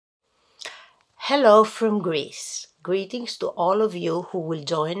Hello from Greece. Greetings to all of you who will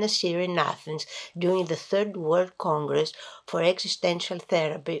join us here in Athens during the Third World Congress for Existential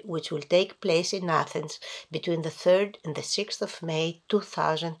Therapy, which will take place in Athens between the 3rd and the 6th of May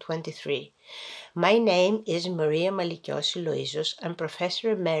 2023. My name is Malikiosi-Loizou. I'm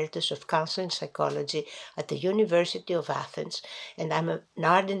Professor Emeritus of Counseling Psychology at the University of Athens, and I'm an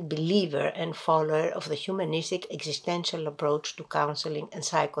ardent believer and follower of the humanistic existential approach to counseling and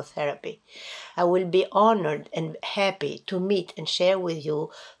psychotherapy. I will be honored and happy to meet and share with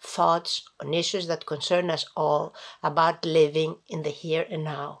you thoughts on issues that concern us all about living in the here and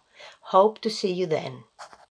now. Hope to see you then.